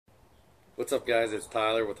What's up, guys? It's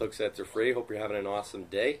Tyler with Hooksets Are Free. Hope you're having an awesome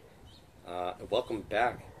day. And welcome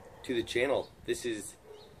back to the channel. This is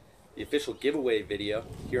the official giveaway video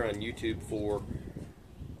here on YouTube for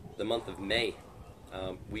the month of May.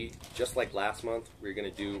 Just like last month, we're going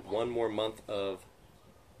to do one more month of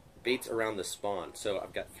baits around the spawn. So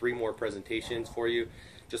I've got 3 more presentations for you.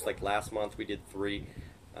 Just like last month, we did 3.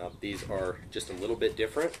 These are just a little bit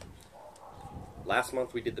different. Last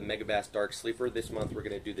month we did the Megabass Dark Sleeper. This month we're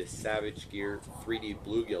going to do this Savage Gear 3D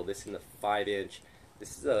Bluegill. This in the 5-inch.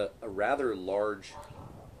 This is a rather large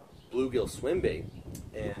bluegill swimbait,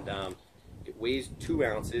 and it weighs 2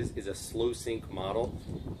 ounces, is a slow sink model.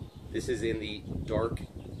 This is in the dark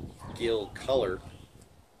gill color,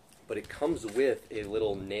 but it comes with a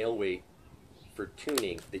little nail weight for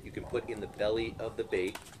tuning that you can put in the belly of the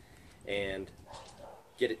bait and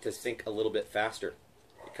get it to sink a little bit faster.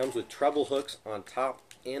 It comes with treble hooks on top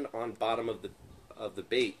and on bottom of the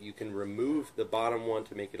bait. You can remove the bottom one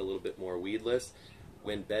to make it a little bit more weedless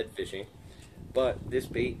when bed fishing. But this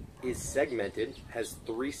bait is segmented, has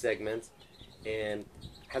 3 segments, and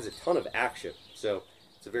has a ton of action. So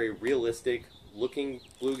it's a very realistic looking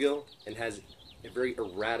bluegill and has a very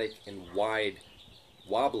erratic and wide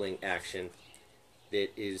wobbling action that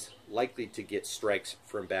is likely to get strikes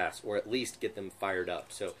from bass, or at least get them fired up.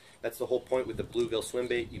 So that's the whole point with the Bluegill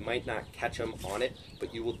Swimbait. You might not catch them on it,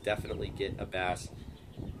 but you will definitely get a bass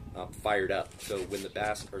fired up. So when the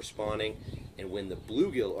bass are spawning and when the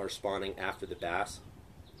bluegill are spawning after the bass,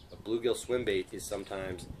 a Bluegill Swimbait is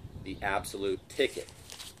sometimes the absolute ticket.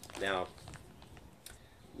 Now,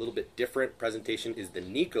 a little bit different presentation is the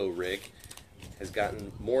Neko rig. Has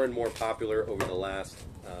gotten more and more popular over the last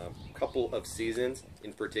couple of seasons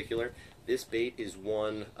in particular. This bait is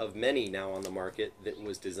one of many now on the market that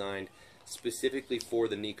was designed specifically for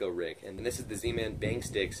the Neko rig. And this is the Z-Man Bang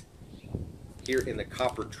StickZ here in the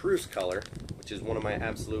Coppertreuse color, which is one of my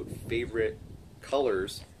absolute favorite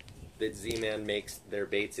colors that Z-Man makes their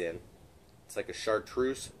baits in. It's like a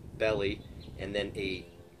chartreuse belly and then a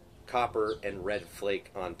copper and red flake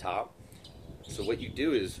on top. So what you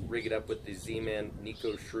do is rig it up with the Z-Man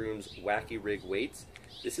Neko Shroomz Wacky rig weights.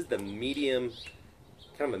 This is the medium,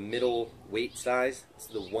 kind of a middle weight size. It's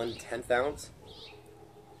the 1/10 ounce.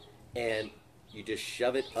 And you just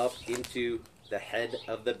shove it up into the head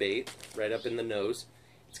of the bait, right up in the nose.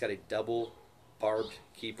 It's got a double barbed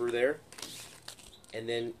keeper there. And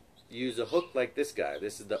then use a hook like this guy.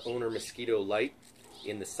 This is the Owner Mosquito Light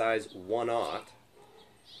in the size 1/0.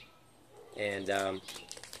 And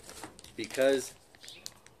because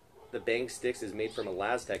the Bang StickZ is made from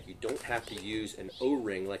Elastec, you don't have to use an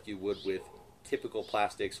O-ring like you would with typical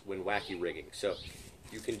plastics when wacky rigging. So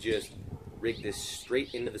you can just rig this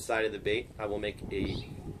straight into the side of the bait. I will make a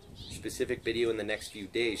specific video in the next few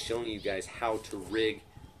days showing you guys how to rig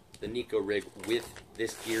the Neko rig with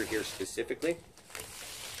this gear here specifically.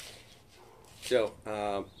 So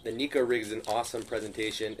the Neko rig is an awesome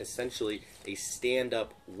presentation, essentially a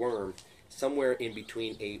stand-up worm somewhere in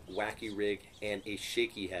between a wacky rig and a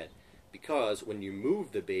shaky head, because when you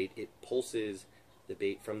move the bait, it pulses the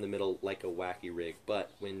bait from the middle like a wacky rig,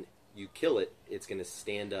 but when you kill it, it's going to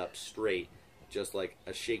stand up straight just like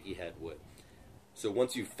a shaky head would. So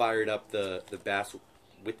once you've fired up the bass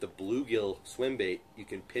with the Bluegill Swimbait, you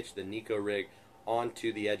can pitch the Neko rig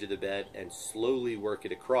onto the edge of the bed and slowly work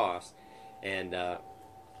it across, and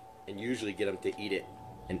usually get them to eat it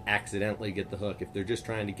and accidentally get the hook. If they're just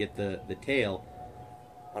trying to get the tail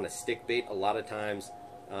on a stick bait, a lot of times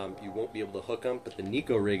you won't be able to hook them, but the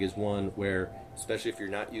Neko rig is one where, especially if you're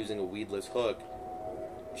not using a weedless hook,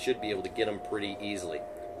 you should be able to get them pretty easily.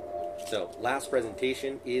 So last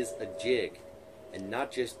presentation is a jig, and not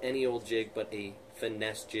just any old jig, but a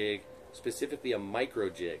finesse jig, specifically a micro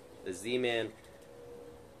jig, the Z-Man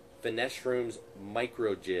Finesse Shroomz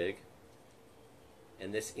micro jig,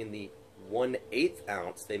 and this in the 1/8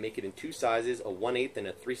 ounce. They make it in 2 sizes, a 1/8 and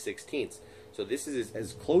a 3/16. So this is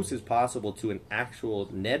as close as possible to an actual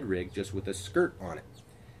Ned rig, just with a skirt on it.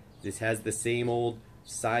 This has the same old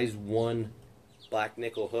size 1 black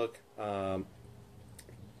nickel hook that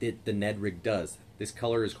the Ned rig does. This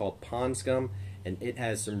color is called Pond Scum, and it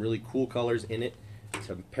has some really cool colors in it.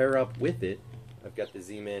 To pair up with it, I've got the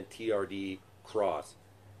Z-Man TRD CrawZ.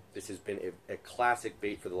 This has been a classic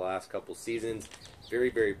bait for the last couple seasons. Very,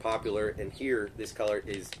 very popular. And here, this color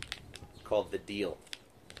is called the Deal.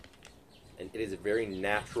 And it is a very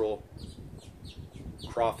natural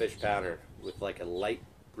crawfish pattern with like a light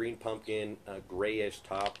green pumpkin, a grayish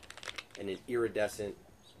top, and an iridescent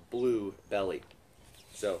blue belly.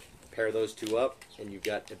 So pair those 2 up, and you've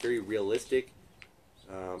got a very realistic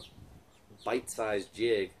bite-sized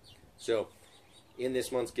jig. So In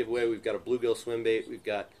this month's giveaway, we've got a Bluegill Swimbait, we've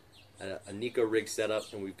got a Neko rig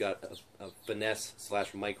setup, and we've got a Finesse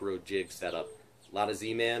 / micro jig setup. A lot of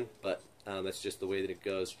Z-Man, but that's just the way that it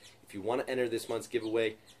goes. If you want to enter this month's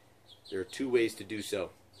giveaway, there are 2 ways to do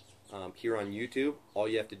so. Here on YouTube, all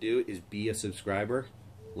you have to do is be a subscriber,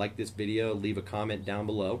 like this video, leave a comment down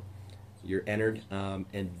below. You're entered,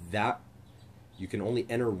 and that you can only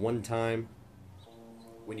enter one time.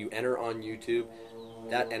 When you enter on YouTube,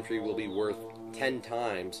 that entry will be worth 10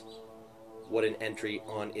 times what an entry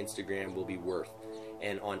on Instagram will be worth.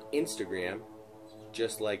 And on Instagram,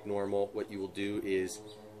 just like normal, what you will do is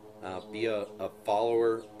be a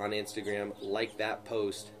follower on Instagram, like that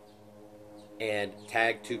post, and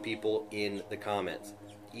tag 2 people in the comments.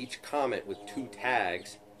 Each comment with 2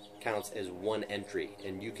 tags counts as 1 entry,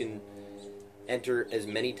 and you can enter as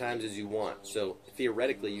many times as you want. So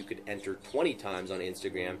theoretically, you could enter 20 times on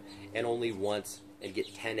Instagram and only once and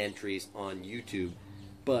get 10 entries on YouTube.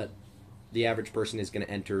 But the average person is going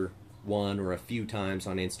to enter 1 or a few times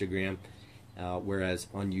on Instagram, whereas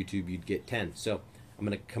on YouTube you'd get 10. So I'm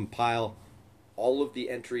going to compile all of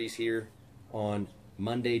the entries here on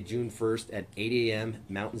Monday, June 1st at 8 a.m.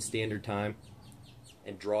 Mountain Standard Time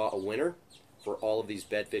and draw a winner for all of these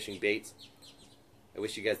bed fishing baits. I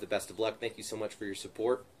wish you guys the best of luck. Thank you so much for your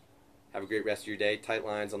support. Have a great rest of your day. Tight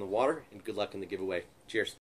lines on the water, and good luck in the giveaway. Cheers.